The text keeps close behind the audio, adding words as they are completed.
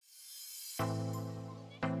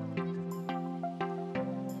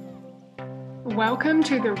Welcome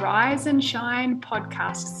to the Rise and Shine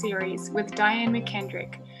podcast series with Diane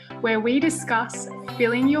McKendrick, where we discuss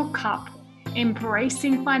filling your cup,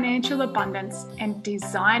 embracing financial abundance, and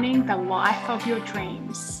designing the life of your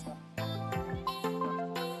dreams.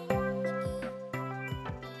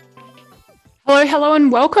 Hello,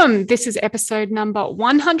 and welcome. This is episode number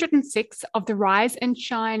 106 of the Rise and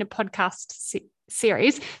Shine podcast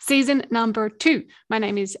series, season number 2. My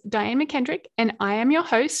name is Diane McKendrick, and I am your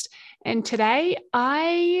host. And today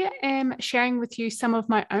I am sharing with you some of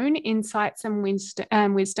my own insights and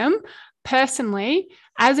wisdom personally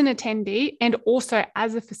as an attendee and also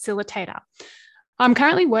as a facilitator. I'm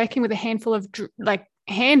currently working with a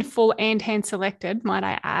handful and hand-selected, might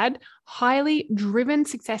I add, highly driven,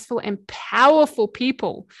 successful, and powerful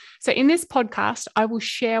people. So in this podcast, I will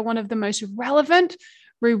share one of the most relevant,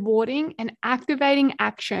 rewarding, and activating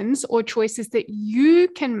actions or choices that you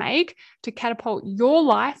can make to catapult your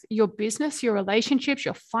life, your business, your relationships,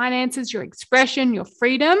 your finances, your expression, your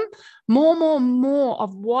freedom, more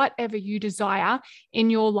of whatever you desire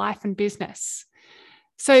in your life and business.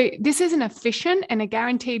 So this is an efficient and a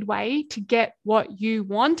guaranteed way to get what you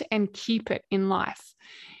want and keep it in life.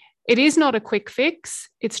 It is not a quick fix.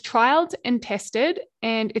 It's trialed and tested,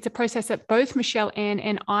 and it's a process that both Michelle Ann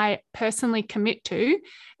and I personally commit to,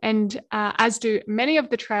 and as do many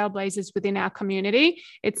of the trailblazers within our community.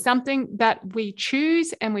 It's something that we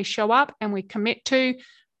choose and we show up and we commit to.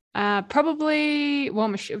 Depending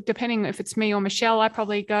if it's me or Michelle, I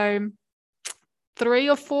probably go 3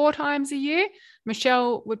 or 4 times a year.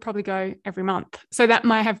 Michelle would probably go every month. So that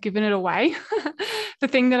might have given it away. The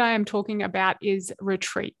thing that I am talking about is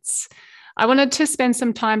retreats. I wanted to spend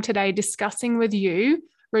some time today discussing with you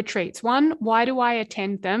retreats. 1, why do I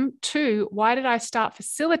attend them? 2, why did I start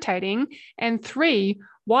facilitating? And 3,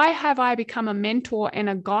 why have I become a mentor and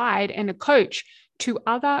a guide and a coach to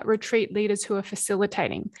other retreat leaders who are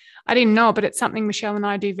facilitating? I didn't know, but it's something Michelle and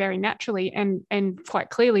I do very naturally and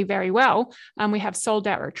quite clearly very well. We have sold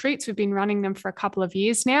out retreats. We've been running them for a couple of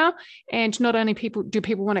years now. And not only do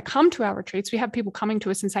people want to come to our retreats, we have people coming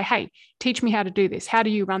to us and say, hey, teach me how to do this. How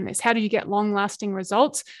do you run this? How do you get long-lasting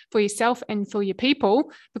results for yourself and for your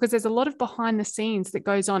people? Because there's a lot of behind the scenes that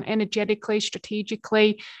goes on energetically,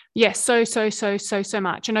 strategically. Yes, so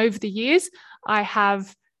much. And over the years, I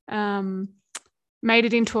have made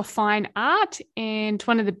it into a fine art. And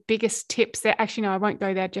one of the biggest tips that I won't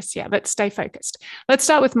go there just yet. Let's stay focused. Let's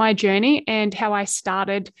start with my journey and how I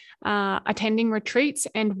started attending retreats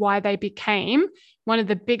and why they became one of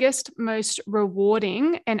the biggest, most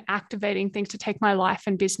rewarding and activating things to take my life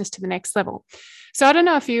and business to the next level. So I don't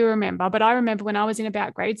know if you remember, but I remember when I was in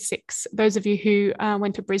about grade 6, those of you who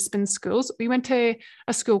went to Brisbane schools, we went to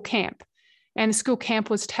a school camp. And the school camp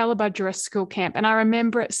was Tallebudgera School Camp. And I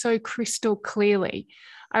remember it so crystal clearly.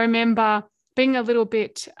 I remember being a little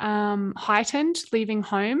bit heightened leaving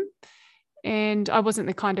home. And I wasn't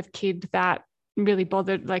the kind of kid that really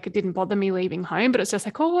bothered, it didn't bother me leaving home, but it's just I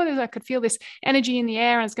could feel this energy in the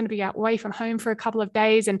air, and it's going to be away from home for a couple of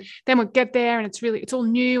days. And then we'll get there and it's all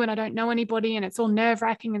new and I don't know anybody and it's all nerve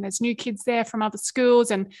wracking and there's new kids there from other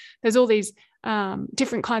schools and there's all these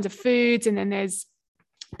different kinds of foods and then there's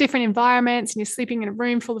different environments and you're sleeping in a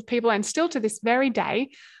room full of people. And still to this very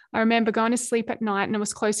day, I remember going to sleep at night and it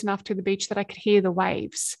was close enough to the beach that I could hear the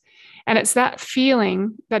waves. And it's that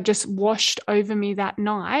feeling that just washed over me that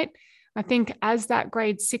night. I think as that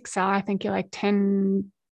grade 6er, I think you're like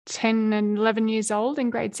 10 and 11 years old in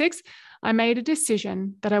grade 6, I made a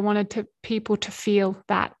decision that I wanted people to feel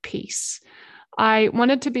that peace. I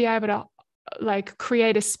wanted to be able to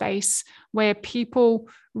create a space where people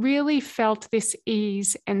really felt this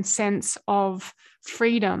ease and sense of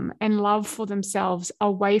freedom and love for themselves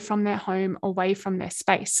away from their home, away from their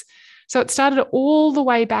space. So it started all the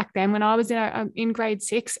way back then when I was in grade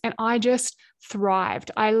 6, and I just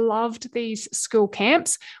thrived. I loved these school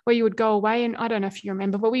camps where you would go away, and I don't know if you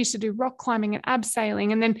remember, but we used to do rock climbing and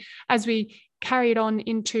abseiling. And then as we carried on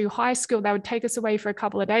into high school, they would take us away for a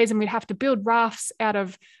couple of days and we'd have to build rafts out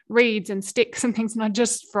of reeds and sticks and things. And I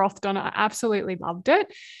just frothed on it. I absolutely loved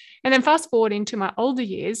it. And then fast forward into my older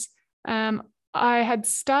years, I had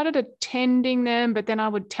started attending them, but then I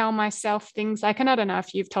would tell myself things like, and I don't know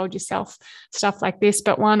if you've told yourself stuff like this,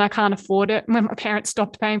 but 1, I can't afford it. When my parents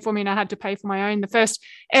stopped paying for me and I had to pay for my own, the first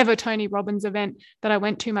ever Tony Robbins event that I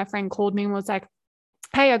went to, my friend called me and was like,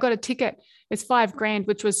 hey, I got a ticket. It's $5,000,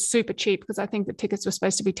 which was super cheap because I think the tickets were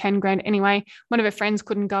supposed to be $10,000 anyway. One of her friends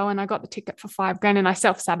couldn't go and I got the ticket for $5,000 and I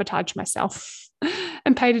self-sabotaged myself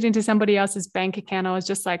and paid it into somebody else's bank account. I was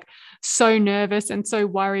just so nervous and so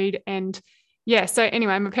worried. And yeah. So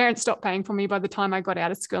anyway, my parents stopped paying for me by the time I got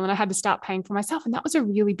out of school, and I had to start paying for myself. And that was a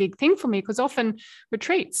really big thing for me because often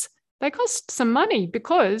retreats, they cost some money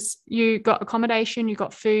because you got accommodation, you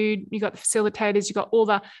got food, you got the facilitators, you got all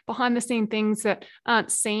the behind the scene things that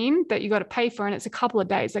aren't seen that you got to pay for. And it's a couple of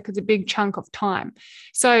days, like it's a big chunk of time.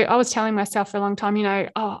 So I was telling myself for a long time,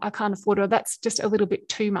 oh, I can't afford it. Or that's just a little bit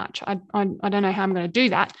too much. I don't know how I'm going to do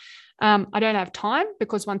that. I don't have time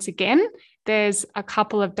because once again, there's a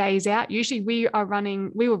couple of days out. Usually we were running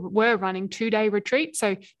 2-day retreats.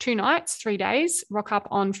 So 2 nights, 3 days, rock up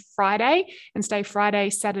on Friday and stay Friday,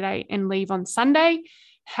 Saturday, and leave on Sunday.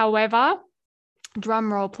 However,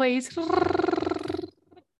 drum roll, please.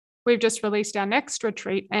 We've just released our next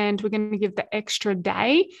retreat and we're going to give the extra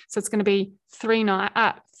day. So it's going to be 3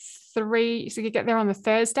 nights. So you get there on the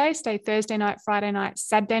Thursday, stay Thursday night, Friday night,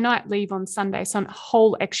 Saturday night, leave on Sunday. So a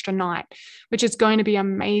whole extra night, which is going to be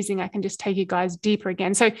amazing. I can just take you guys deeper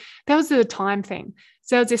again. So that was the time thing.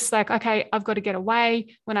 So it was just like, okay, I've got to get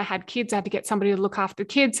away. When I had kids, I had to get somebody to look after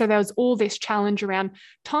kids. So there was all this challenge around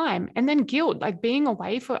time and then guilt, like being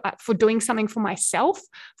away for doing something for myself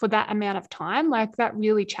for that amount of time. Like that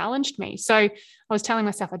really challenged me. So I was telling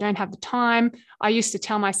myself, I don't have the time. I used to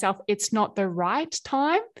tell myself it's not the right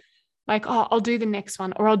time. Like, oh, I'll do the next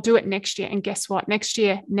one or I'll do it next year. And guess what? Next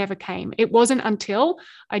year never came. It wasn't until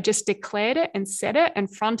I just declared it and said it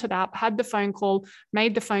and fronted up, had the phone call,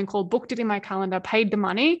 made the phone call, booked it in my calendar, paid the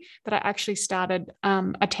money that I actually started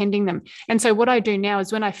attending them. And so what I do now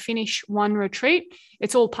is when I finish one retreat,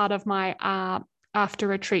 it's all part of my after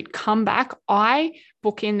retreat comeback, I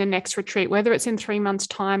book in the next retreat, whether it's in 3 months'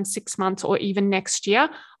 time, 6 months, or even next year.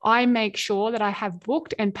 I make sure that I have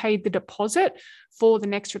booked and paid the deposit for the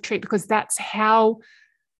next retreat because that's how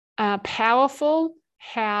powerful,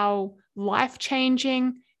 how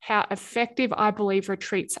life-changing, how effective I believe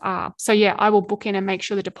retreats are. So yeah, I will book in and make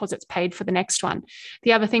sure the deposit's paid for the next one.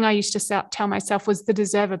 The other thing I used to tell myself was the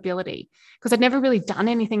deservability because I'd never really done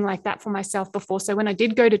anything like that for myself before. So when I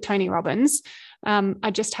did go to Tony Robbins, I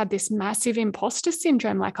just had this massive imposter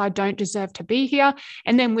syndrome, like I don't deserve to be here.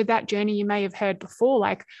 And then with that journey, you may have heard before,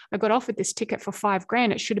 like I got offered this ticket for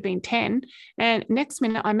 $5,000. It should have been 10. And next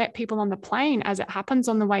minute I met people on the plane as it happens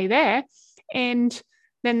on the way there. And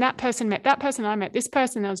then that person met that person. I met this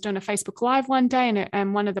person. I was doing a Facebook Live one day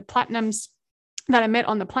and one of the platinums that I met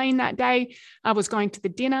on the plane that day, I was going to the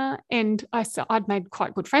dinner and I'd made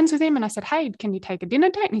quite good friends with him. And I said, hey, can you take a dinner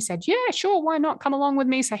date? And he said, yeah, sure. Why not? Come along with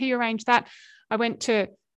me. So he arranged that. I went to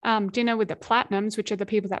dinner with the platinums, which are the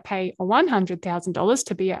people that pay $100,000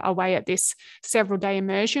 to be away at this several day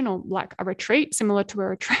immersion or like a retreat, similar to a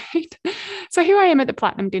retreat. So here I am at the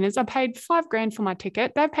platinum dinners. I paid $5,000 for my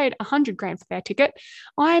ticket. They paid $100,000 for their ticket.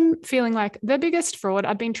 I'm feeling like the biggest fraud.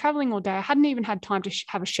 I'd been traveling all day. I hadn't even had time to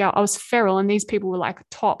have a shower. I was feral and these people were like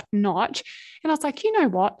top notch. And I was like, you know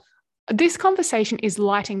what? This conversation is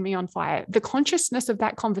lighting me on fire. The consciousness of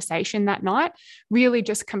that conversation that night really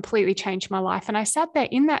just completely changed my life. And I sat there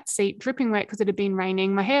in that seat, dripping wet because it had been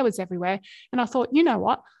raining. My hair was everywhere. And I thought, you know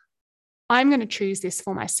what? I'm going to choose this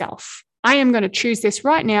for myself. I am going to choose this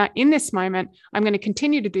right now in this moment. I'm going to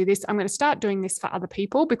continue to do this. I'm going to start doing this for other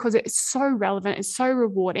people because it's so relevant. It's so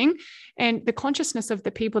rewarding. And the consciousness of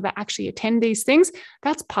the people that actually attend these things,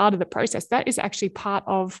 that's part of the process. That is actually part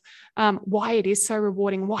of why it is so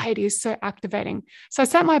rewarding, why it is so activating. So I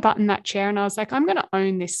sat my butt in that chair and I was like, I'm going to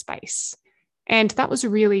own this space. And that was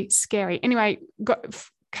really scary. Anyway,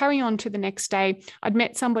 carry on to the next day. I'd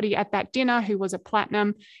met somebody at that dinner who was a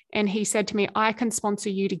platinum, and he said to me, I can sponsor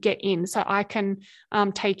you to get in. So I can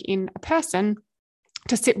take in a person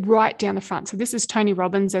to sit right down the front. So this is Tony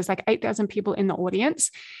Robbins. There's like 8,000 people in the audience.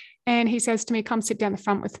 And he says to me, come sit down the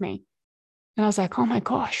front with me. And I was like, oh my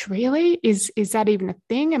gosh, really? Is that even a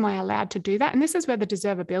thing? Am I allowed to do that? And this is where the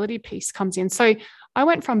deservability piece comes in. So I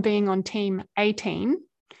went from being on team 18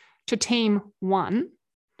 to team 1.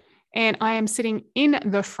 And I am sitting in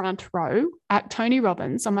the front row at Tony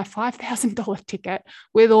Robbins on my $5,000 ticket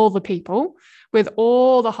with all the people, with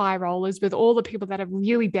all the high rollers, with all the people that are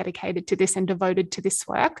really dedicated to this and devoted to this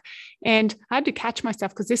work. And I had to catch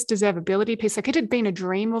myself because this deservability piece, like it had been a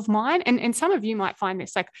dream of mine. And some of you might find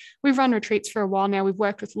this, like we've run retreats for a while now. We've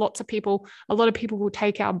worked with lots of people. A lot of people will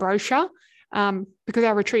take our brochure because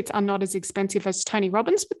our retreats are not as expensive as Tony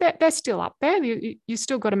Robbins, but they're still up there. You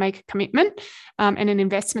still got to make a commitment and an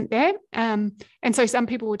investment there. And so some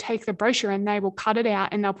people will take the brochure and they will cut it out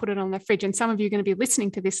and they'll put it on their fridge. And some of you are going to be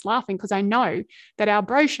listening to this laughing because I know that our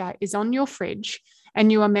brochure is on your fridge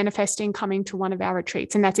and you are manifesting coming to one of our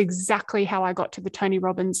retreats. And that's exactly how I got to the Tony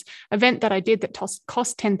Robbins event that I did that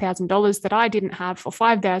cost $10,000 that I didn't have for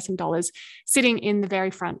 $5,000 sitting in the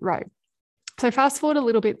very front row. So fast forward a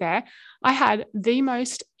little bit there. I had the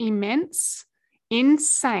most immense,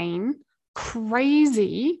 insane,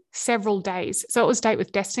 crazy several days. So it was Date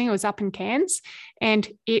with Destiny. I was up in Cairns, and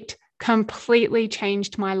it completely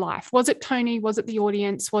changed my life. Was it Tony? Was it the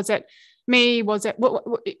audience? Was it me? Was it?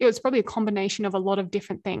 It was probably a combination of a lot of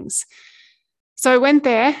different things. So I went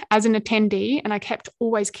there as an attendee, and I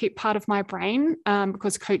always keep part of my brain,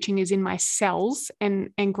 because coaching is in my cells, and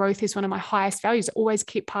growth is one of my highest values. I always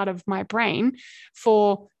keep part of my brain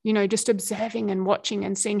for, just observing and watching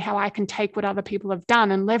and seeing how I can take what other people have done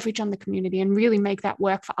and leverage on the community and really make that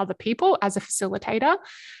work for other people as a facilitator.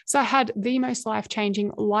 So I had the most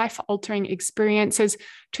life-changing, life-altering experiences,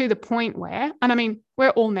 to the point where, and I mean, we're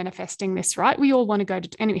all manifesting this, right? We all want to go to,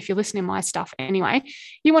 and if you're listening to my stuff anyway,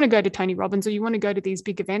 you want to go to Tony Robbins, or you want to go to these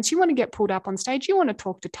big events, you want to get pulled up on stage, you want to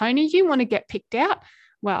talk to Tony, you want to get picked out.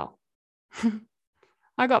 Well,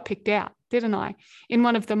 I got picked out, didn't I? In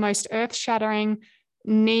one of the most earth-shattering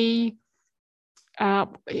like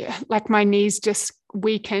my knees just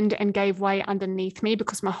weakened and gave way underneath me,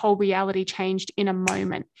 because my whole reality changed in a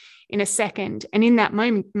moment, in a second. And in that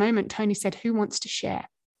moment, Tony said, "Who wants to share?"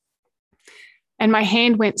 And my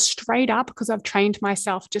hand went straight up, because I've trained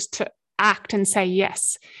myself just to act and say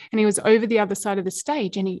yes. And he was over the other side of the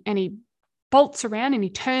stage, and he bolts around and he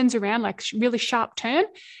turns around, like really sharp turn,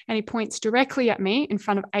 and he points directly at me in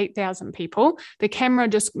front of 8,000 people. The camera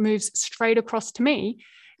just moves straight across to me,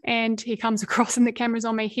 and he comes across and the camera's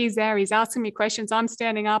on me. He's there. He's asking me questions. I'm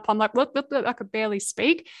standing up. I'm like, what? I could barely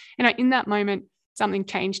speak. And in that moment, something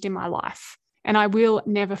changed in my life, and I will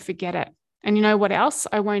never forget it. And you know what else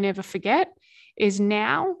I won't ever forget is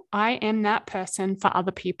now I am that person for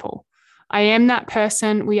other people. I am that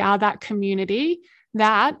person. We are that community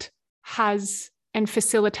that has and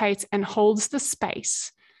facilitates and holds the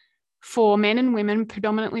space for men and women,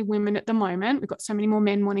 predominantly women at the moment. We've got so many more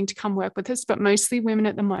men wanting to come work with us, but mostly women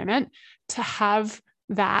at the moment, to have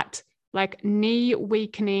that like knee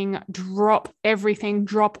weakening, drop everything,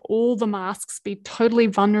 drop all the masks, be totally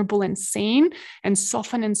vulnerable and seen, and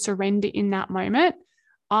soften and surrender in that moment.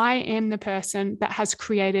 I am the person that has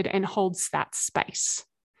created and holds that space.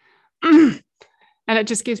 And it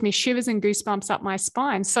just gives me shivers and goosebumps up my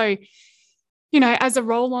spine. So, as a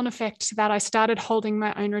roll-on effect to that, I started holding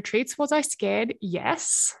my own retreats. Was I scared?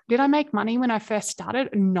 Yes. Did I make money when I first started?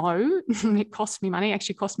 No. It cost me money. It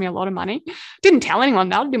actually cost me a lot of money. Didn't tell anyone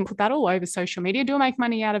that. Didn't put that all over social media. Do I make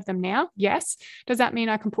money out of them now? Yes. Does that mean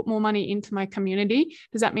I can put more money into my community?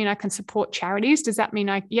 Does that mean I can support charities? Does that mean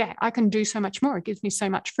I can do so much more? It gives me so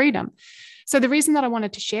much freedom. So the reason that I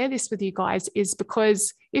wanted to share this with you guys is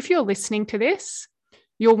because if you're listening to this,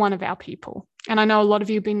 you're one of our people. And I know a lot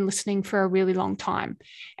of you have been listening for a really long time,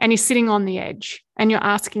 and you're sitting on the edge and you're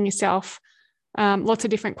asking yourself lots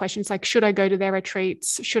of different questions, like, should I go to their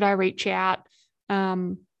retreats? Should I reach out?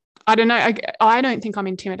 I don't know. I don't think I'm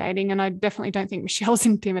intimidating, and I definitely don't think Michelle's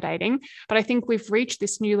intimidating, but I think we've reached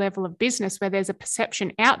this new level of business where there's a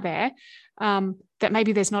perception out there that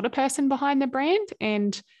maybe there's not a person behind the brand,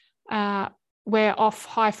 and we're off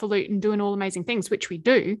highfalutin doing all amazing things, which we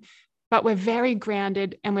do. But we're very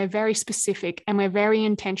grounded, and we're very specific, and we're very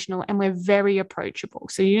intentional, and we're very approachable.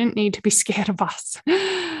 So you don't need to be scared of us.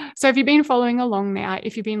 So if you've been following along now,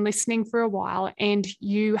 if you've been listening for a while and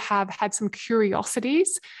you have had some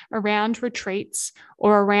curiosities around retreats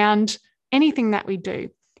or around anything that we do,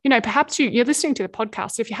 perhaps you're listening to the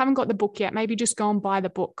podcast. If you haven't got the book yet, maybe just go and buy the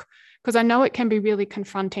book, because I know it can be really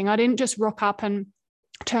confronting. I didn't just rock up and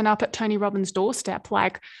turn up at Tony Robbins' doorstep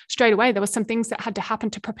like straight away. There were some things that had to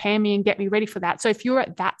happen to prepare me and get me ready for that. So if you're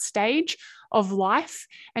at that stage of life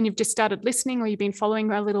and you've just started listening, or you've been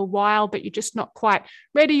following a little while, but you're just not quite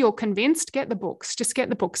ready or convinced, get the books. Just get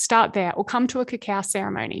the books, start there, or come to a cacao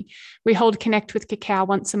ceremony. We hold Connect with Cacao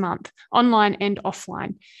once a month, online and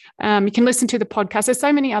offline. You can listen to the podcast. There's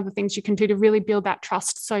so many other things you can do to really build that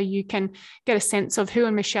trust, so you can get a sense of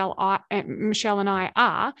who Michelle and I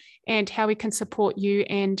are, and how we can support you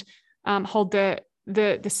and hold the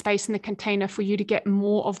space and the container for you to get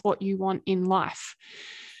more of what you want in life.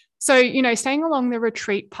 So, staying along the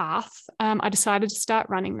retreat path, I decided to start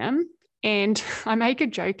running them. And I make a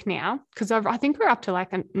joke now, because I think we're up to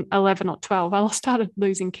like an 11 or 12. I started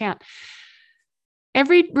losing count.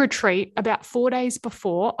 Every retreat, about 4 days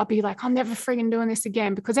before, I'll be like, I'm never frigging doing this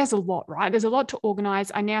again, because there's a lot, right? There's a lot to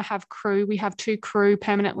organize. I now have crew. We have 2 crew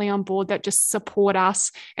permanently on board that just support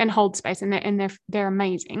us and hold space, and they're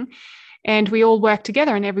amazing. And we all work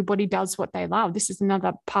together, and everybody does what they love. This is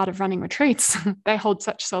another part of running retreats. They hold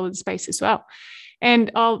such solid space as well.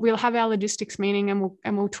 And we'll have our logistics meeting,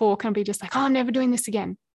 and we'll talk and be just like, oh, I'm never doing this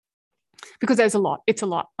again. because there's a lot. It's a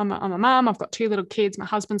lot. I'm a mom. I've got 2 little kids. My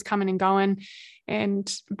husband's coming and going.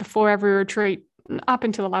 And before every retreat, up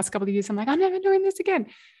until the last couple of years, I'm like, I'm never doing this again.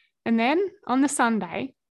 And then on the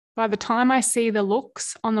Sunday, by the time I see the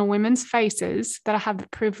looks on the women's faces that I have the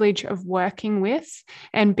privilege of working with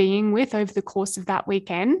and being with over the course of that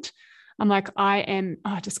weekend, I'm like, I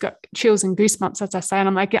just got chills and goosebumps, as I say. And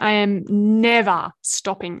I'm like, I am never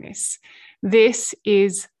stopping this. This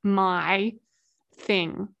is my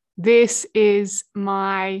thing. This is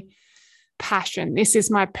my passion. This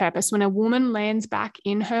is my purpose. When a woman lands back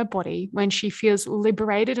in her body, when she feels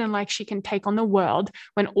liberated and like she can take on the world,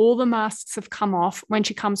 when all the masks have come off, when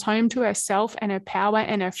she comes home to herself and her power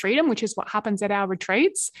and her freedom, which is what happens at our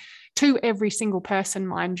retreats, to every single person,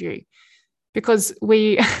 mind you, because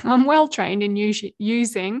I'm well trained in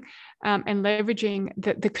using and leveraging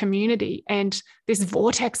the community and this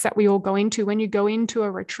vortex that we all go into. When you go into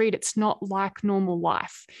a retreat, it's not like normal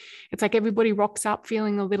life. It's like everybody rocks up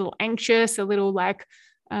feeling a little anxious, a little like,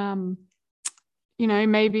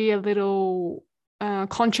 maybe a little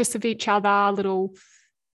conscious of each other, a little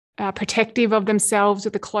protective of themselves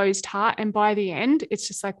with a closed heart. And by the end, it's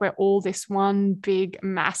just like we're all this one big,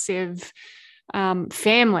 massive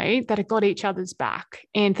family that have got each other's back,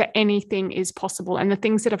 and that anything is possible. And the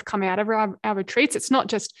things that have come out of our retreats, it's not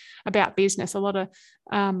just about business.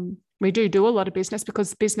 We do a lot of business,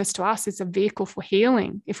 because business to us is a vehicle for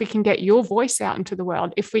healing. If we can get your voice out into the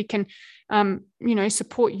world, if we can,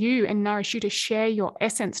 support you and nourish you to share your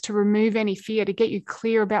essence, to remove any fear, to get you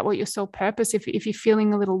clear about what your soul purpose, if you're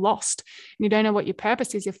feeling a little lost and you don't know what your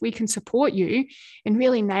purpose is, if we can support you in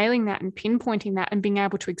really nailing that and pinpointing that and being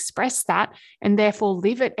able to express that and therefore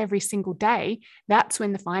live it every single day, that's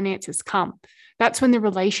when the finances come. That's when the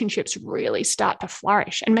relationships really start to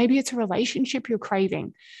flourish. And maybe it's a relationship you're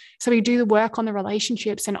craving. So we do the work on the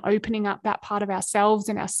relationships and opening up that part of ourselves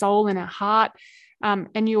and our soul and our heart.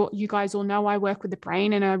 And you guys all know I work with the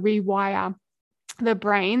brain, and I rewire the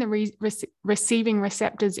brain, the receiving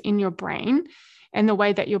receptors in your brain, and the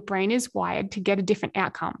way that your brain is wired to get a different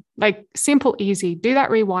outcome. Like simple, easy, do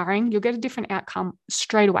that rewiring, you'll get a different outcome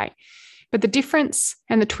straight away. But the difference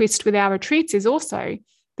and the twist with our retreats is also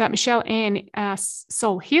that Michelle Ann, our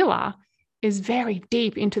soul healer, is very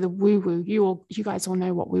deep into the woo-woo. You guys all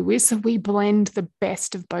know what woo is. So we blend the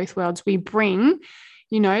best of both worlds. We bring,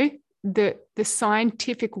 the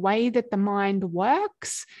scientific way that the mind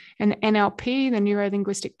works, and the NLP, the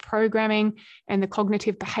neuro-linguistic programming, and the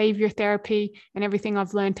cognitive behavior therapy, and everything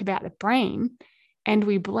I've learned about the brain, and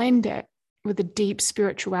we blend it with a deep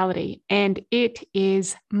spirituality. And it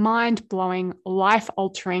is mind-blowing,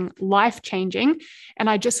 life-altering, life-changing. And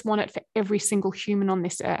I just want it for every single human on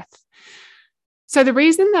this earth. So the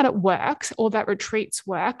reason that it works, or that retreats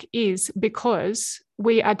work, is because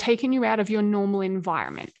we are taking you out of your normal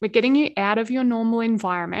environment. We're getting you out of your normal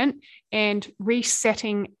environment and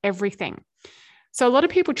resetting everything. So a lot of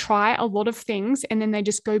people try a lot of things and then they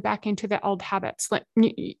just go back into their old habits. Like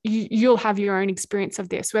you'll have your own experience of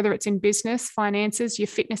this, whether it's in business, finances, your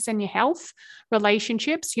fitness and your health,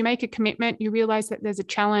 relationships. You make a commitment, you realize that there's a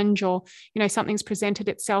challenge, or something's presented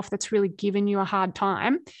itself that's really given you a hard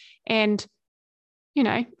time. And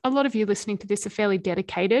a lot of you listening to this are fairly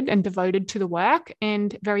dedicated and devoted to the work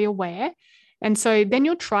and very aware. And so then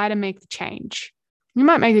you'll try to make the change. You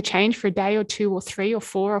might make the change for a day or 2 or 3 or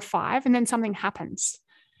 4 or 5, and then something happens.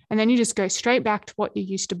 And then you just go straight back to what you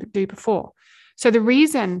used to do before. So the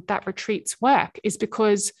reason that retreats work is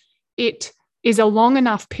because it is a long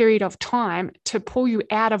enough period of time to pull you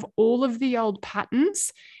out of all of the old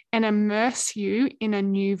patterns and immerse you in a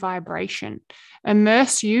new vibration,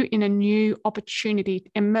 immerse you in a new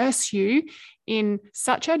opportunity, immerse you in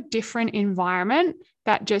such a different environment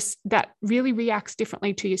that really reacts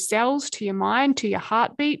differently to your cells, to your mind, to your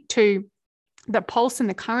heartbeat, to the pulse and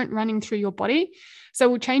the current running through your body. So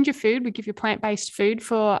we'll change your food. We give you plant-based food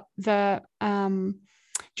for the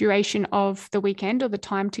duration of the weekend or the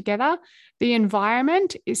time together. The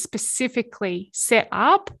environment is specifically set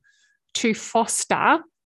up to foster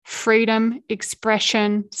freedom,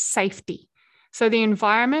 expression, safety. So the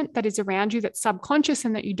environment that is around you, that's subconscious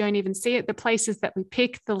and that you don't even see it, the places that we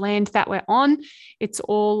pick, the land that we're on, it's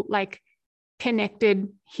all like connected,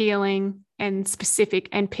 healing, and specific,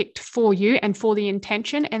 and picked for you and for the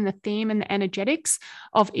intention and the theme and the energetics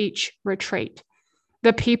of each retreat.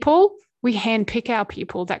 The people, we handpick our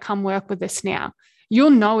people that come work with us now.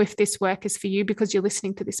 You'll know if this work is for you because you're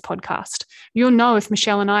listening to this podcast. You'll know if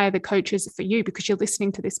Michelle and I are the coaches for you because you're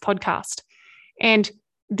listening to this podcast. And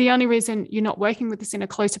the only reason you're not working with us in a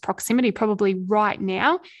closer proximity probably right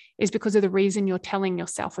now is because of the reason you're telling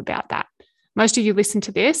yourself about that. Most of you listen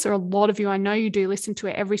to this, or a lot of you, I know you do listen to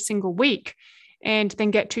it every single week, and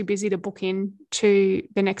then get too busy to book in to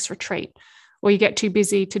the next retreat, or you get too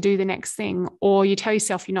busy to do the next thing, or you tell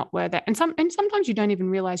yourself you're not worth it. And sometimes you don't even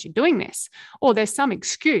realize you're doing this, or there's some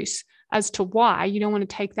excuse as to why you don't want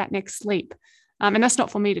to take that next leap. And that's not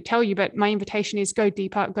for me to tell you, but my invitation is go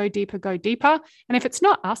deeper, go deeper, go deeper. And if it's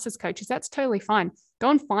not us as coaches, that's totally fine. Go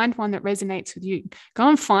and find one that resonates with you. Go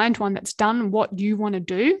and find one that's done what you want to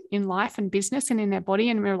do in life and business and in their body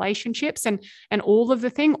and relationships and all of the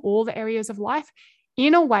thing, all the areas of life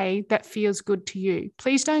in a way that feels good to you.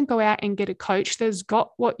 Please don't go out and get a coach that's got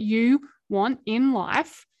what you want in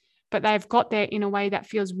life, but they've got there in a way that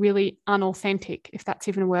feels really unauthentic, if that's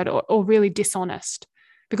even a word, or really dishonest,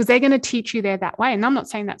 because they're going to teach you there that way. And I'm not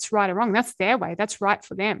saying that's right or wrong. That's their way. That's right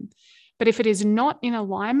for them. But if it is not in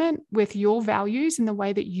alignment with your values and the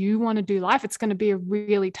way that you want to do life, it's going to be a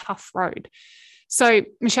really tough road. So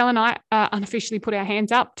Michelle and I unofficially put our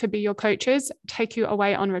hands up to be your coaches, take you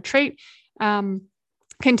away on retreat,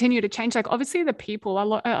 continue to change. Like obviously the people, a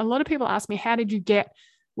lot of people ask me, how did you get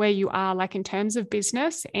where you are, like in terms of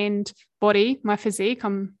business and body, my physique?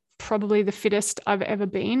 I'm probably the fittest I've ever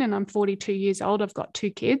been, and I'm 42 years old. I've got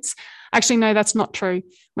 2 kids. Actually, no, that's not true.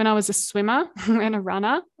 When I was a swimmer and a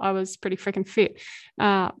runner, I was pretty freaking fit.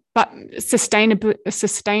 But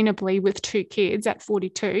sustainably with 2 kids at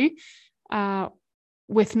 42,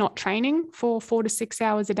 with not training for 4 to 6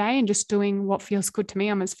 hours a day and just doing what feels good to me,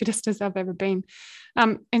 I'm as fittest as I've ever been.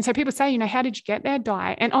 And so people say, how did you get there?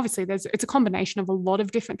 Diet. And obviously it's a combination of a lot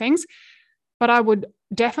of different things. But I would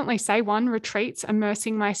definitely say 1, retreats,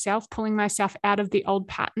 immersing myself, pulling myself out of the old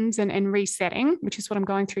patterns and resetting, which is what I'm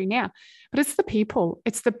going through now. But it's the people.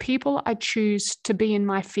 It's the people I choose to be in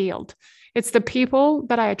my field. It's the people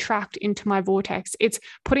that I attract into my vortex. It's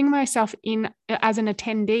putting myself in as an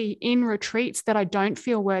attendee in retreats that I don't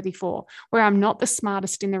feel worthy for, where I'm not the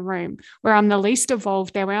smartest in the room, where I'm the least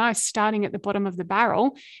evolved there, where I'm starting at the bottom of the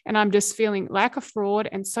barrel and I'm just feeling like a fraud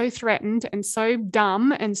and so threatened and so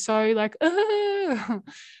dumb and so like, so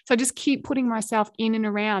I just keep putting myself in and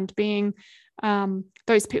around being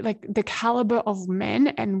those people, like the caliber of men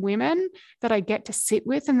and women that I get to sit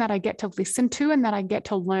with and that I get to listen to and that I get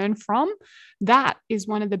to learn from. That is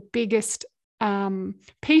one of the biggest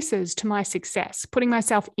pieces to my success, putting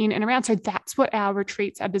myself in and around. So that's what our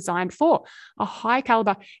retreats are designed for, a high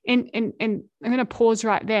caliber. And I'm going to pause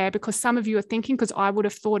right there, because some of you are thinking, because I would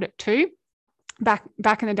have thought it too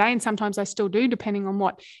back in the day, and sometimes I still do, depending on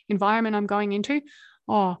what environment I'm going into.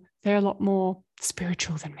 Oh, they're a lot more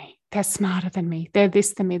spiritual than me. They're smarter than me. They're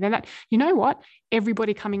this than me. They're that. You know what?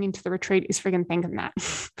 Everybody coming into the retreat is friggin' thinking that.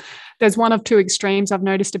 There's one of 2 extremes I've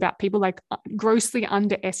noticed about people, like grossly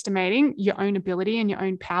underestimating your own ability and your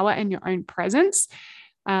own power and your own presence,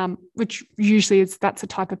 which usually that's the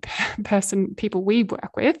type of people we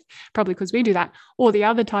work with, probably because we do that. Or the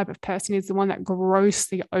other type of person is the one that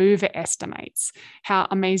grossly overestimates how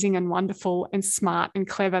amazing and wonderful and smart and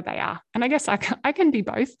clever they are. And I guess I can be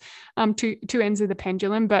both, two ends of the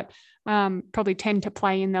pendulum, but probably tend to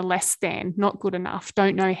play in the less than, not good enough,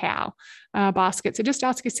 don't know how basket. So just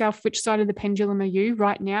ask yourself, which side of the pendulum are you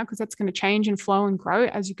right now? Because that's going to change and flow and grow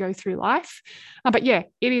as you go through life. But yeah,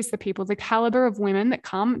 it is the people, the caliber of women that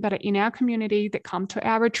are in our community, that come to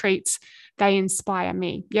our retreats. They inspire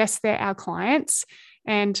me. Yes, they're our clients.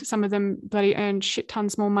 And some of them bloody earn shit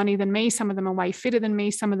tons more money than me. Some of them are way fitter than me.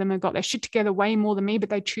 Some of them have got their shit together way more than me, but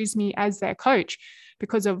they choose me as their coach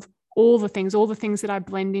because of all the things that I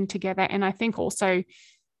blend in together. And I think also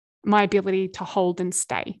my ability to hold and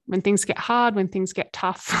stay when things get hard, when things get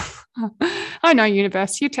tough. I know,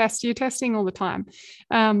 universe, you're testing all the time.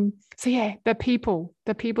 So yeah, the people,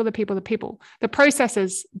 the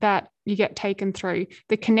processes that you get taken through,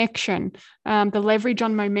 the connection, the leverage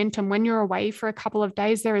on momentum. When you're away for a couple of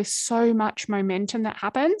days, there is so much momentum that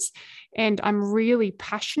happens. And I'm really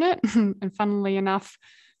passionate and funnily enough,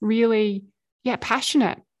 really,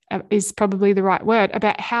 passionate is probably the right word,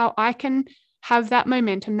 about how I can have that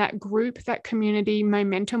momentum, that group, that community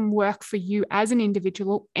momentum work for you as an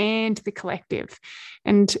individual and the collective.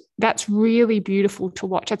 And that's really beautiful to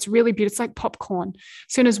watch. That's really beautiful. It's like popcorn.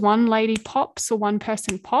 As soon as one lady pops or one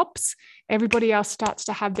person pops, everybody else starts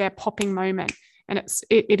to have their popping moment. And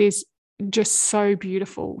it is just so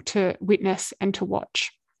beautiful to witness and to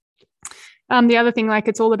watch. The other thing, like,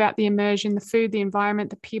 it's all about the immersion, the food, the environment,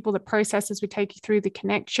 the people, the processes we take you through, the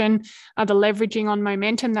connection, the leveraging on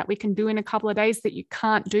momentum that we can do in a couple of days that you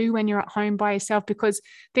can't do when you're at home by yourself, because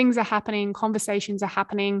things are happening, conversations are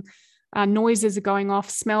happening, noises are going off,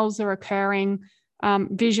 smells are occurring,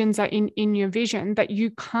 visions are in your vision that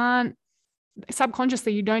you can't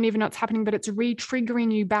subconsciously, you don't even know it's happening, but it's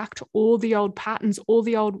re-triggering you back to all the old patterns, all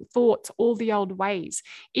the old thoughts, all the old ways.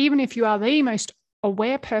 Even if you are the most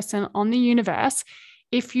aware person on the universe,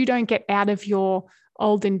 if you don't get out of your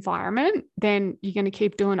old environment, then you're going to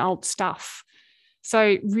keep doing old stuff.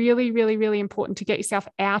 So really, really, really important to get yourself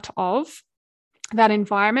out of that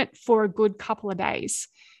environment for a good couple of days.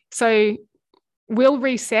 So we'll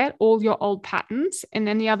reset all your old patterns. And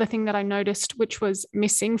then the other thing that I noticed, which was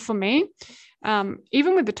missing for me,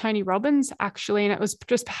 even with the Tony Robbins, actually, and it was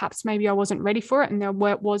just perhaps maybe I wasn't ready for it, and there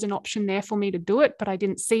was an option there for me to do it, but I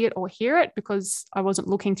didn't see it or hear it because I wasn't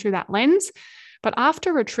looking through that lens. But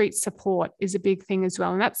after retreat support is a big thing as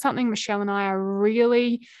well. And that's something Michelle and I are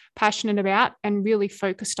really passionate about and really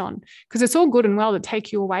focused on, because it's all good and well to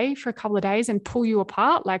take you away for a couple of days and pull you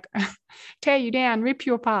apart, like tear you down, rip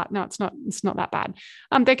you apart. No, it's not that bad.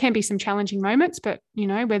 There can be some challenging moments, but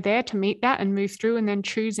we're there to meet that and move through and then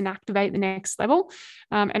choose and activate the next level.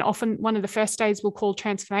 And often one of the first days we'll call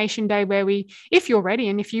Transformation Day, where if you're ready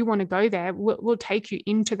and if you want to go there, we'll take you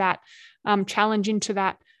into that challenge, into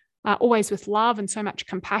that, always with love and so much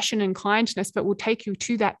compassion and kindness, but we'll take you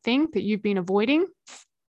to that thing that you've been avoiding.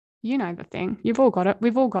 You know the thing. You've all got it.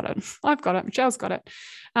 We've all got it. I've got it. Michelle's got it.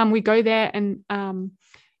 We go there and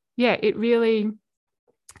it really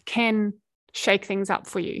can shake things up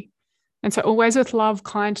for you. And so always with love,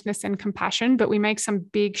 kindness, and compassion, but we make some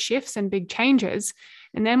big shifts and big changes.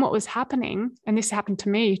 And then what was happening, and this happened to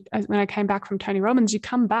me when I came back from Tony Robbins, you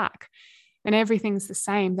come back and everything's the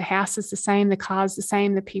same. The house is the same, the car's the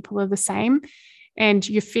same, the people are the same. And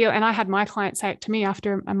you feel, and I had my clients say it to me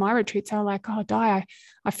after my retreats, they were like, oh, Di,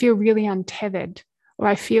 I feel really untethered, or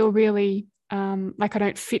I feel really like I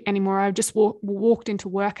don't fit anymore. I just walked into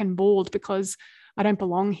work and bawled because I don't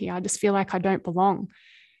belong here. I just feel like I don't belong.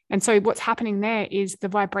 And so what's happening there is the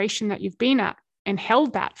vibration that you've been at and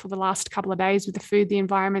held that for the last couple of days with the food, the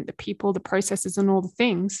environment, the people, the processes, and all the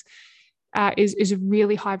things, is a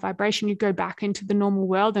really high vibration. You go back into the normal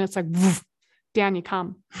world and it's like, woof, down you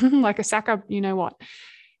come like a sack of, you know what.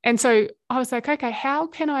 And so I was like, okay, how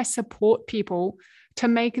can I support people to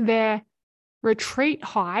make their retreat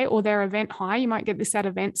high or their event high? You might get this at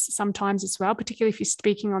events sometimes as well, particularly if you're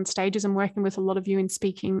speaking on stages. I'm working with a lot of you in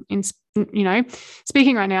speaking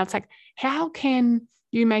right now. It's like, how can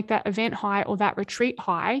you make that event high or that retreat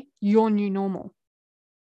high your new normal?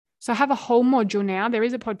 So I have a whole module now. There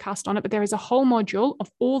is a podcast on it, but there is a whole module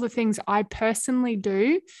of all the things I personally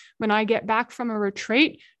do when I get back from a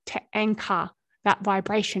retreat to anchor that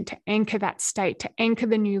vibration, to anchor that state, to anchor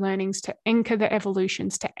the new learnings, to anchor the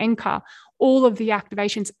evolutions, to anchor all of the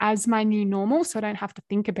activations as my new normal, so I don't have to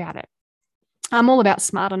think about it. I'm all about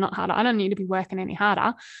smarter, not harder. I don't need to be working any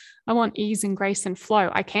harder. I want ease and grace and flow.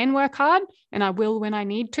 I can work hard and I will when I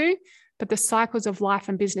need to, but the cycles of life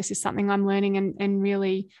and business is something I'm learning and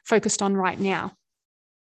really focused on right now.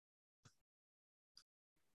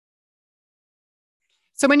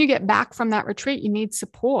 So when you get back from that retreat, you need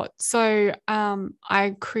support. So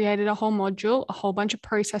I created a whole module, a whole bunch of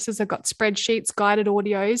processes. I've got spreadsheets, guided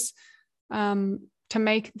audios to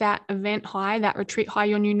make that event high, that retreat high,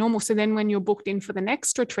 your new normal. So then when you're booked in for the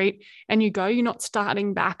next retreat and you go, you're not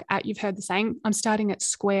starting back at, you've heard the saying, I'm starting at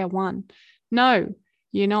square one. No,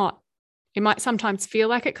 you're not. It might sometimes feel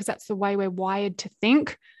like it because that's the way we're wired to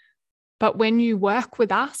think. But when you work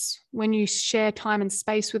with us, when you share time and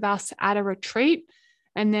space with us at a retreat,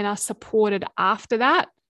 and then are supported after that,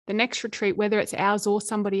 the next retreat, whether it's ours or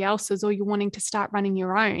somebody else's, or you're wanting to start running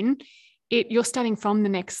your own, you're starting from the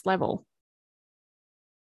next level.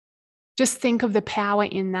 Just think of the power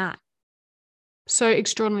in that. So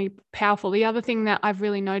extraordinarily powerful. The other thing that I've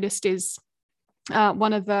really noticed is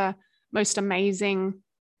one of the most amazing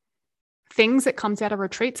things that comes out of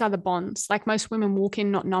retreats are the bonds. Like most women walk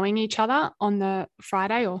in not knowing each other on the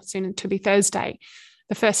Friday, or soon to be Thursday,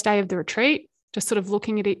 the first day of the retreat, just sort of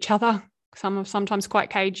looking at each other. Sometimes quite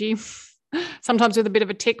cagey, sometimes with a bit of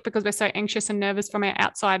a tick because we're so anxious and nervous from our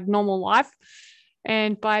outside normal life.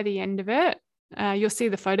 And by the end of it, you'll see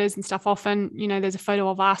the photos and stuff. Often, there's a photo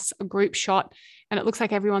of us, a group shot, and it looks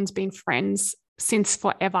like everyone's been friends since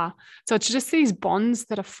forever. So it's just these bonds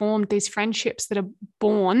that are formed, these friendships that are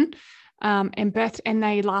born and birthed, and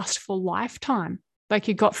they last for a lifetime. Like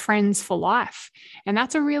you've got friends for life. And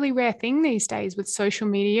that's a really rare thing these days with social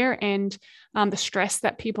media and the stress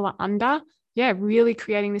that people are under. Yeah, really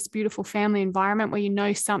creating this beautiful family environment where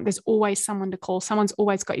there's always someone to call. Someone's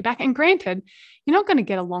always got your back. And granted, you're not going to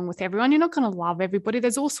get along with everyone. You're not going to love everybody.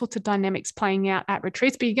 There's all sorts of dynamics playing out at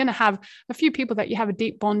retreats, but you're going to have a few people that you have a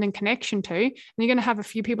deep bond and connection to, and you're going to have a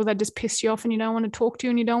few people that just piss you off and you don't want to talk to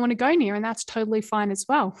and you don't want to go near, and that's totally fine as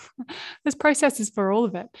well. There's processes for all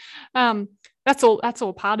of it. That's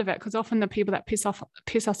all part of it, because often the people that piss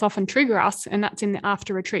us off and trigger us, and that's in the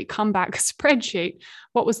after retreat comeback spreadsheet.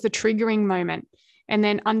 What was the triggering moment? And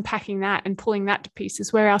then unpacking that and pulling that to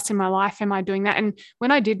pieces. Where else in my life am I doing that? And when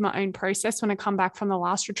I did my own process, when I come back from the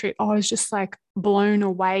last retreat, I was just like blown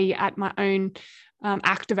away at my own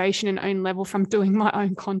activation and own level from doing my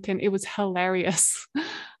own content. It was hilarious. I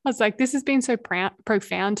was like, this has been so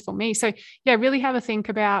profound for me. So yeah, really have a think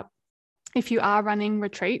about, if you are running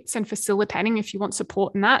retreats and facilitating, if you want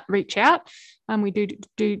support in that, reach out. We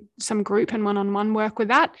do some group and one-on-one work with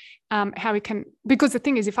that. How we can, because the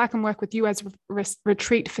thing is, if I can work with you as a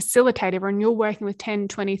retreat facilitator and you're working with 10,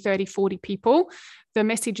 20, 30, 40 people, the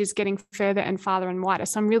message is getting further and farther and wider.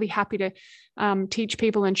 So I'm really happy to teach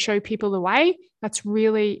people and show people the way. That's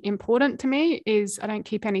really important to me, is I don't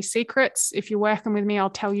keep any secrets. If you're working with me, I'll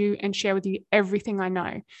tell you and share with you everything I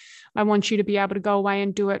know. I want you to be able to go away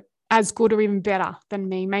and do it as good or even better than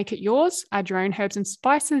me. Make it yours, add your own herbs and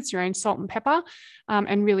spices, your own salt and pepper,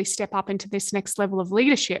 and really step up into this next level of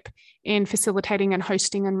leadership in facilitating and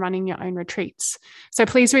hosting and running your own retreats. So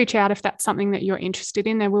please reach out if that's something that you're interested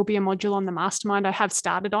in. There will be a module on the mastermind. I have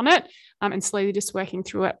started on it and slowly just working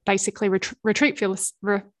through it. Basically retreat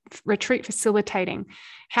facilitating,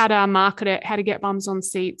 how to market it, how to get bums on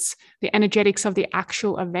seats, the energetics of the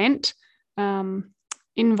actual event,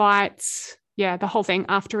 invites, yeah, the whole thing,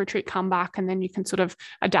 after retreat comeback, and then you can sort of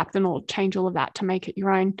adapt and or change all of that to make it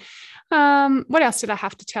your own. What else did I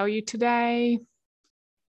have to tell you today?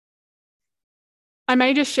 I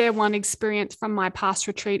may just share one experience from my past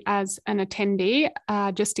retreat as an attendee,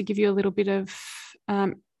 just to give you a little bit of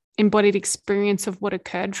embodied experience of what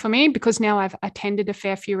occurred for me, because now I've attended a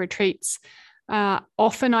fair few retreats.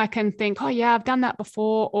 Often I can think, oh yeah, I've done that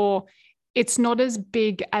before, or it's not as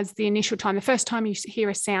big as the initial time. The first time you hear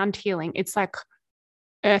a sound healing, it's like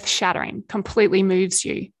earth shattering, completely moves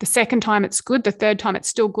you. The second time it's good. The third time it's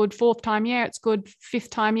still good. Fourth time, yeah, it's good.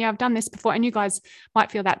 Fifth time, yeah, I've done this before. And you guys might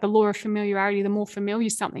feel that the law of familiarity, the more familiar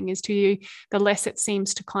something is to you, the less it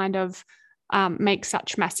seems to kind of make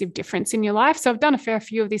such massive difference in your life. So I've done a fair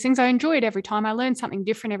few of these things. I enjoy it every time. I learn something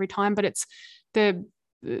different every time, but it's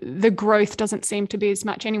the growth doesn't seem to be as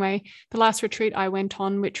much. Anyway, the last retreat I went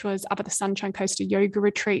on, which was up at the Sunshine Coast, a yoga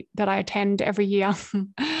retreat that I attend every year,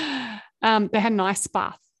 they had an ice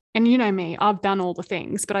bath. And you know me, I've done all the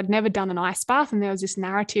things, but I'd never done an ice bath. And there was this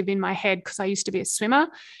narrative in my head, because I used to be a swimmer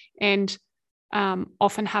and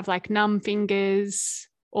often have like numb fingers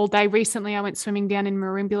all day. Recently, I went swimming down in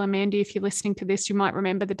Merimbula. Mandy, if you're listening to this, you might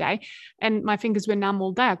remember the day. And my fingers were numb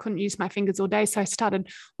all day. I couldn't use my fingers all day. So I started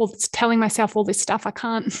telling myself all this stuff. I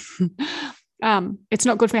can't, it's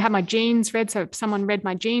not good for me. I have my genes read. So someone read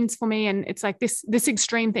my genes for me. And it's like this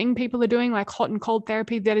extreme thing people are doing, like hot and cold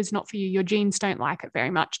therapy. That is not for you. Your genes don't like it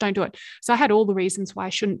very much. Don't do it. So I had all the reasons why I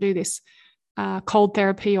shouldn't do this cold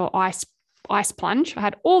therapy or ice plunge. I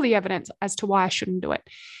had all the evidence as to why I shouldn't do it.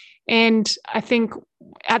 And I think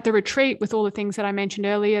at the retreat, with all the things that I mentioned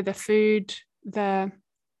earlier, the food, the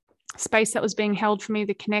space that was being held for me,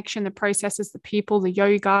 the connection, the processes, the people, the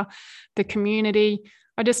yoga, the community,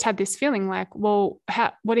 I just had this feeling like, well,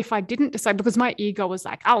 what if I didn't decide? Because my ego was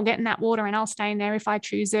like, I'll get in that water and I'll stay in there if I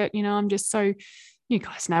choose it. You know, I'm just so, you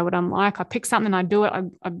guys know what I'm like. I pick something, I do it.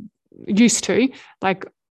 I used to like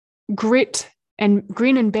grit and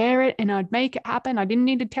grin and bear it, and I'd make it happen. I didn't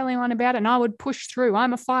need to tell anyone about it, and I would push through.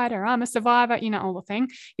 I'm a fighter, I'm a survivor, you know, all the thing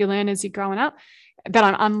you learn as you're growing up, that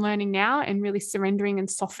I'm unlearning now and really surrendering and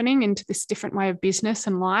softening into this different way of business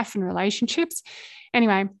and life and relationships.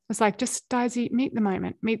 Anyway, it's like, just Daisy, meet the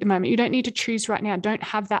moment. You don't need to choose right now. Don't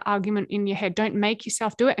have that argument in your head. Don't make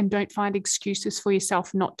yourself do it, and don't find excuses for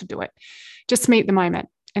yourself not to do it. Just meet the moment.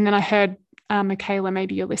 And then I heard Michaela,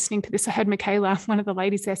 maybe you're listening to this. I heard Michaela, one of the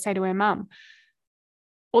ladies there, say to her mum,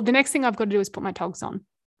 well, the next thing I've got to do is put my togs on.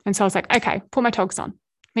 And so I was like, okay, put my togs on,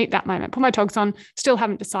 meet that moment, put my togs on, still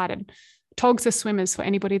haven't decided. Togs are swimmers, for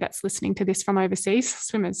anybody that's listening to this from overseas,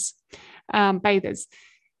 swimmers, bathers.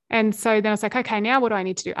 And so then I was like, okay, now what do I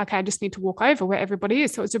need to do? Okay, I just need to walk over where everybody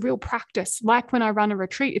is. So it's a real practice. Like when I run a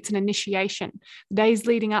retreat, it's an initiation. The days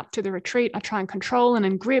leading up to the retreat, I try and control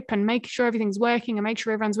and grip and make sure everything's working and make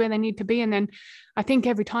sure everyone's where they need to be. And then I think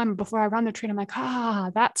every time before I run the retreat, I'm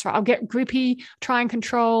like, that's right. I'll get grippy, try and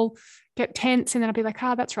control, get tense. And then I'll be like,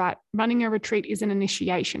 that's right. Running a retreat is an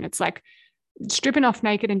initiation. It's like stripping off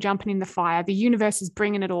naked and jumping in the fire. The universe is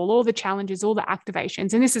bringing it all the challenges, all the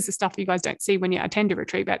activations. And this is the stuff you guys don't see when you attend a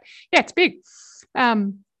retreat, but yeah, it's big.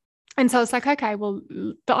 And so it's like, okay, well,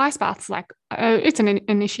 the ice bath's like, it's an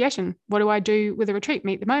initiation. What do I do with a retreat?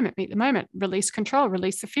 Meet the moment, release control,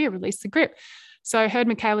 release the fear, release the grip. So I heard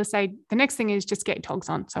Michaela say, the next thing is just get your togs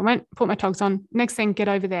on. So I went, put my togs on. Next thing, get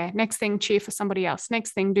over there. Next thing, cheer for somebody else.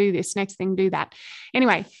 Next thing, do this. Next thing, do that.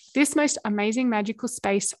 Anyway, this most amazing magical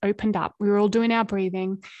space opened up. We were all doing our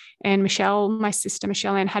breathing. And Michelle, my sister,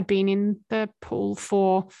 Michelle Ann, had been in the pool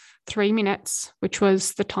for 3 minutes, which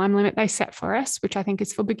was the time limit they set for us, which I think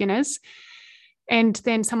is for beginners. And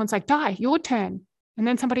then someone's like, Di, your turn. And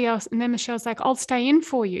then somebody else. And then Michelle's like, I'll stay in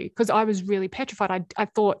for you. Because I was really petrified. I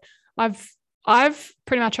thought I've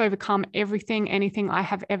pretty much overcome anything I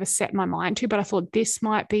have ever set my mind to, but I thought this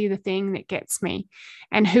might be the thing that gets me.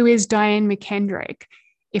 And who is Diane McKendrick?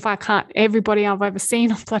 If I can't, everybody I've ever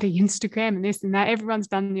seen on bloody Instagram and this and that, everyone's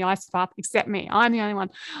done the ice bath except me. I'm the only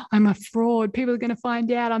one. I'm a fraud. People are going to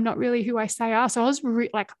find out I'm not really who I say I are. So I was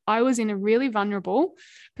I was in a really vulnerable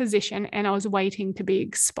position and I was waiting to be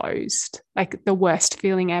exposed, like the worst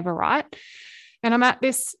feeling ever, right? And I'm at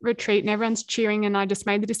this retreat and everyone's cheering. And I just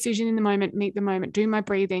made the decision in the moment, meet the moment, do my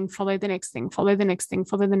breathing, follow the next thing, follow the next thing,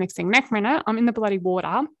 follow the next thing. Next minute, I'm in the bloody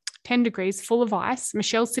water, 10 degrees, full of ice.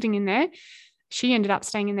 Michelle's sitting in there. She ended up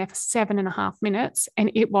staying in there for 7.5 minutes. And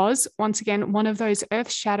it was, once again, one of those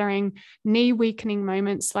earth-shattering, knee-weakening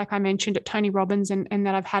moments, like I mentioned at Tony Robbins, and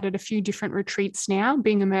that I've had at a few different retreats now,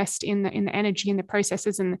 being immersed in the energy and the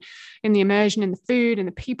processes and in the immersion and the food and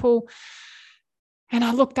the people. And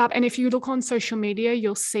I looked up, and if you look on social media,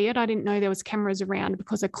 you'll see it. I didn't know there was cameras around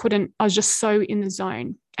because I was just so in the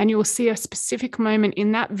zone. And you'll see a specific moment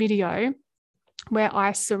in that video where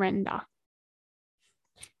I surrender.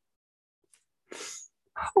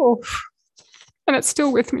 Oh, and it's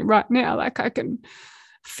still with me right now. Like I can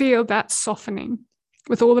feel that softening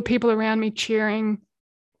with all the people around me cheering.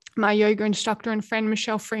 My yoga instructor and friend,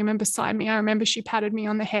 Michelle Freeman, beside me. I remember she patted me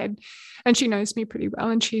on the head and she knows me pretty well.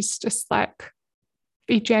 And she's just like,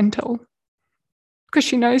 be gentle, because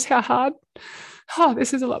she knows how hard. Oh,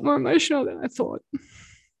 this is a lot more emotional than I thought.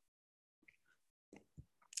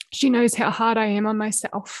 She knows how hard I am on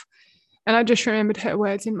myself. And I just remembered her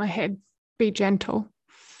words in my head, be gentle.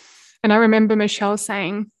 And I remember Michelle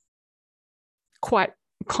saying quite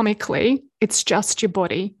comically, it's just your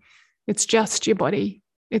body. It's just your body.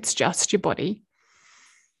 It's just your body.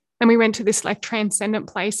 And we went to this like transcendent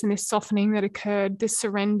place and this softening that occurred, this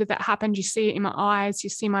surrender that happened. You see it in my eyes. You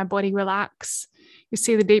see my body relax. You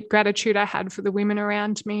see the deep gratitude I had for the women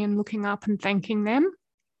around me and looking up and thanking them.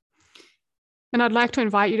 And I'd like to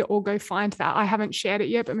invite you to all go find that. I haven't shared it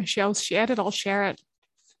yet, but Michelle's shared it. I'll share it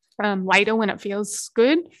later when it feels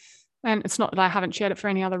good. And it's not that I haven't shared it for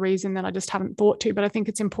any other reason than I just haven't thought to, but I think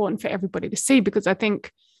it's important for everybody to see, because I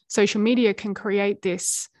think social media can create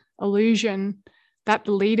this illusion that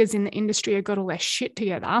the leaders in the industry have got all their shit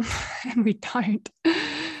together, and we don't.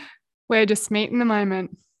 We're just meeting the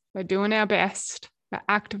moment. We're doing our best. We're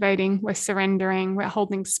activating. We're surrendering. We're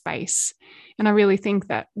holding space. And I really think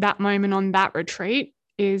that that moment on that retreat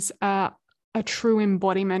is a true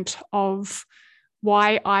embodiment of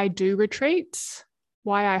why I do retreats,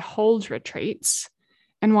 why I hold retreats,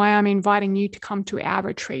 and why I'm inviting you to come to our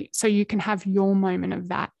retreat so you can have your moment of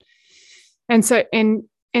that. And so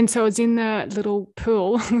I was in the little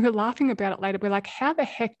pool. We were laughing about it later. We're like, how the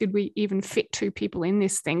heck did we even fit 2 people in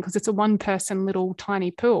this thing? Because it's a 1-person little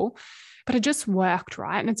tiny pool. But it just worked,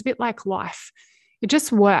 right? And it's a bit like life. It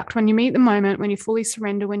just worked. When you meet the moment, when you fully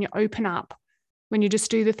surrender, when you open up, when you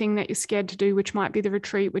just do the thing that you're scared to do, which might be the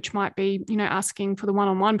retreat, which might be, asking for the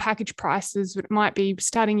one-on-one package prices, it might be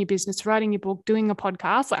starting your business, writing your book, doing a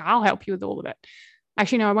podcast. Like, I'll help you with all of it.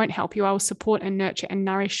 Actually, no, I won't help you. I will support and nurture and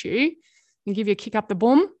nourish you and give you a kick up the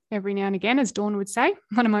bum every now and again, as Dawn would say,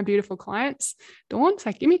 one of my beautiful clients. Dawn's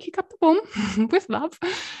like, give me a kick up the bum with love,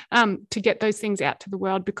 to get those things out to the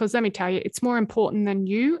world. Because let me tell you, it's more important than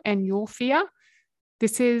you and your fear.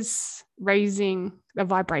 This is raising the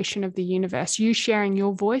vibration of the universe. You sharing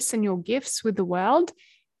your voice and your gifts with the world.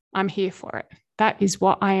 I'm here for it. That is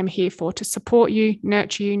what I am here for, to support you,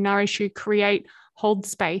 nurture you, nourish you, create, hold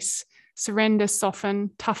space, surrender, soften,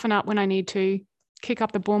 toughen up when I need to, kick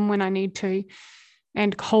up the bum when I need to,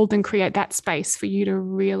 and hold and create that space for you to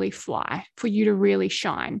really fly, for you to really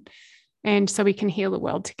shine. And so we can heal the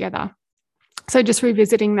world together. So just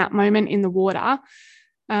revisiting that moment in the water,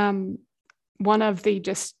 one of the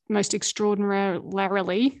just most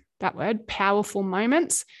extraordinarily, that word, powerful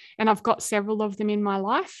moments. And I've got several of them in my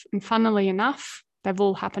life. And funnily enough, they've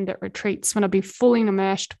all happened at retreats when I've been fully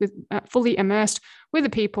immersed with the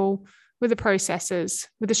people, with the processes,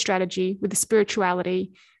 with the strategy, with the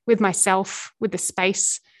spirituality, with myself, with the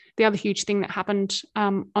space, the other huge thing that happened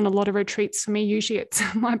on a lot of retreats for me, usually it's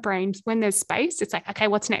my brain, when there's space, it's like, okay,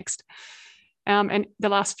 what's next? And the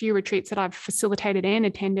last few retreats that I've facilitated and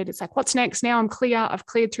attended, it's like, what's next? Now I'm clear. I've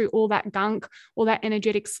cleared through all that gunk, all that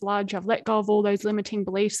energetic sludge. I've let go of all those limiting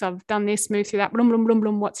beliefs. I've done this, moved through that. Blum, blum, blum,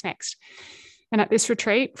 blum. What's next? And at this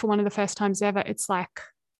retreat, for one of the first times ever, it's like,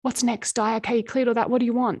 what's next, Di? Okay, you cleared all that. What do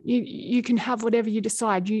you want? You can have whatever you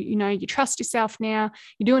decide. You trust yourself now.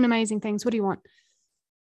 You're doing amazing things. What do you want?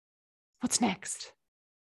 What's next?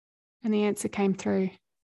 And the answer came through,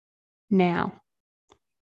 now.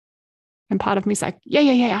 And part of me is like,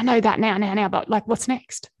 yeah, I know that now, but like, what's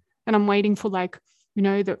next? And I'm waiting for like,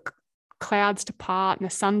 the clouds to part and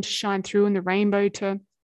the sun to shine through and the rainbow to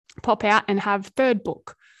pop out and have third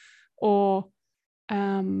book or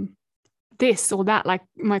this or that, like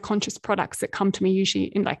my conscious products that come to me usually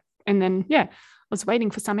in like, and then, I was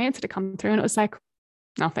waiting for some answer to come through and it was like,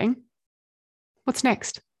 nothing. What's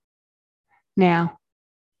next? Now.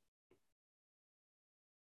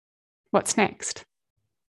 What's next?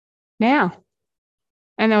 Now.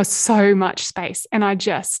 And there was so much space. And I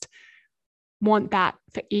just want that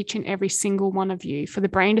for each and every single one of you, for the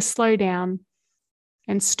brain to slow down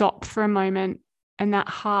and stop for a moment and that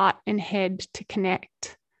heart and head to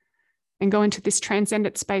connect and go into this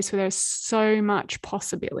transcendent space where there's so much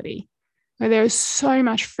possibility, where there is so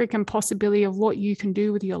much freaking possibility of what you can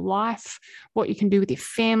do with your life, what you can do with your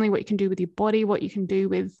family, what you can do with your body, what you can do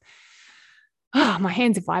with, my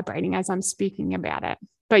hands are vibrating as I'm speaking about it.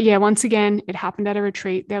 But once again, it happened at a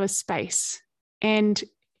retreat. There was space. And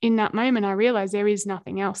in that moment, I realized there is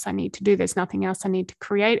nothing else I need to do. There's nothing else I need to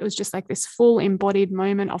create. It was just like this full embodied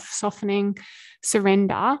moment of softening,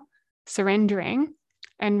 surrendering,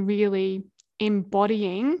 and really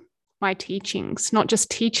embodying my teachings, not just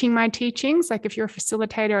teaching my teachings. Like if you're a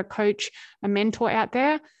facilitator, a coach, a mentor out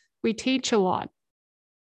there, we teach a lot.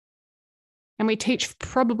 And we teach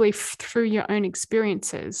probably through your own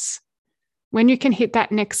experiences. When you can hit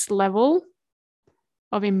that next level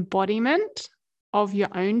of embodiment of your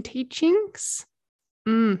own teachings,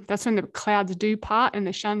 that's when the clouds do part and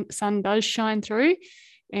the sun does shine through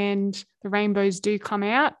and the rainbows do come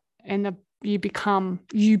out and you become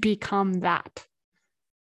that.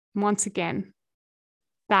 And once again,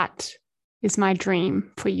 that is my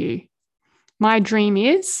dream for you. My dream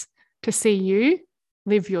is to see you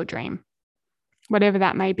live your dream, whatever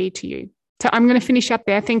that may be to you. So I'm going to finish up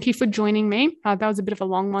there. Thank you for joining me. That was a bit of a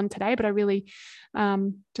long one today, but I really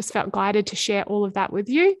just felt guided to share all of that with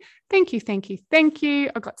you. Thank you.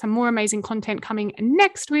 I've got some more amazing content coming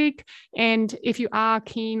next week. And if you are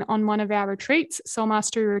keen on one of our retreats, Soul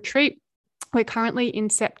Mastery Retreat, we're currently in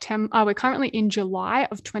July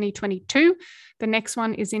of 2022. The next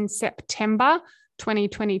one is in September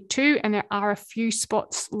 2022, and there are a few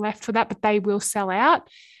spots left for that, but they will sell out.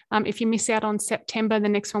 If you miss out on September, the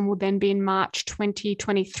next one will then be in March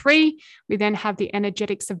 2023. We then have the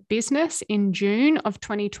Energetics of Business in June of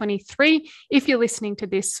 2023. If you're listening to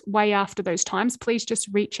this way after those times, please just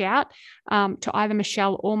reach out to either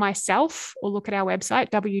Michelle or myself, or look at our website,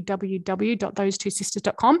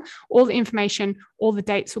 www.thosetwosisters.com. All the information, all the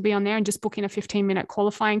dates will be on there, and just book in a 15-minute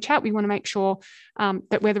qualifying chat. We want to make sure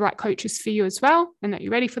that we're the right coaches for you as well, and that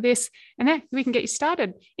you're ready for this, and then we can get you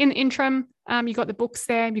started. In the interim, you got the books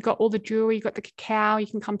there, you got all the jewelry, you got the cacao. You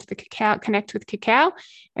can come to the cacao, connect with cacao,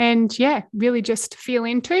 and really just feel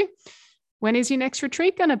into, when is your next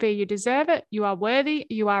retreat going to be? You deserve it. You are worthy.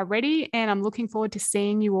 You are ready. And I'm looking forward to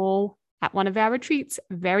seeing you all at one of our retreats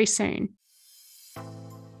very soon.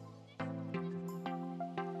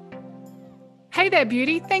 Hey there,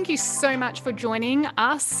 beauty. Thank you so much for joining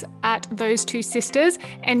us at Those Two Sisters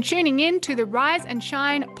and tuning in to the Rise and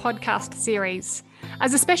Shine podcast series.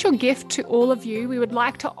 As a special gift to all of you, we would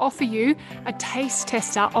like to offer you a taste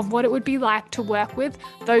tester of what it would be like to work with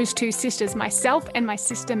those two sisters, myself and my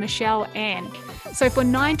sister, Michelle Ann. So for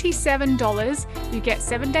 $97, you get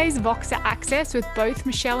 7 days Voxer access with both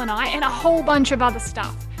Michelle and I, and a whole bunch of other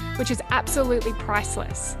stuff, which is absolutely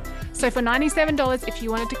priceless. So for $97, if you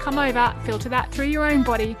wanted to come over, filter that through your own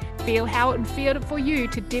body, feel how it would feel for you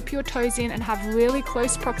to dip your toes in and have really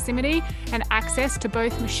close proximity and access to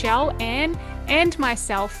both Michelle, Ann, and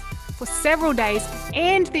myself for several days,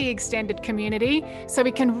 and the extended community, so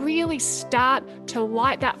we can really start to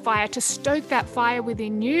light that fire, to stoke that fire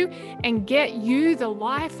within you and get you the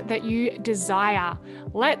life that you desire.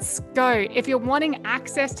 Let's go. If you're wanting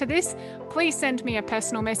access to this, please send me a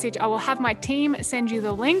personal message. I will have my team send you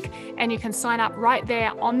the link, and you can sign up right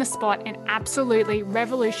there on the spot and absolutely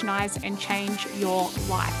revolutionize and change your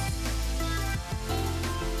life.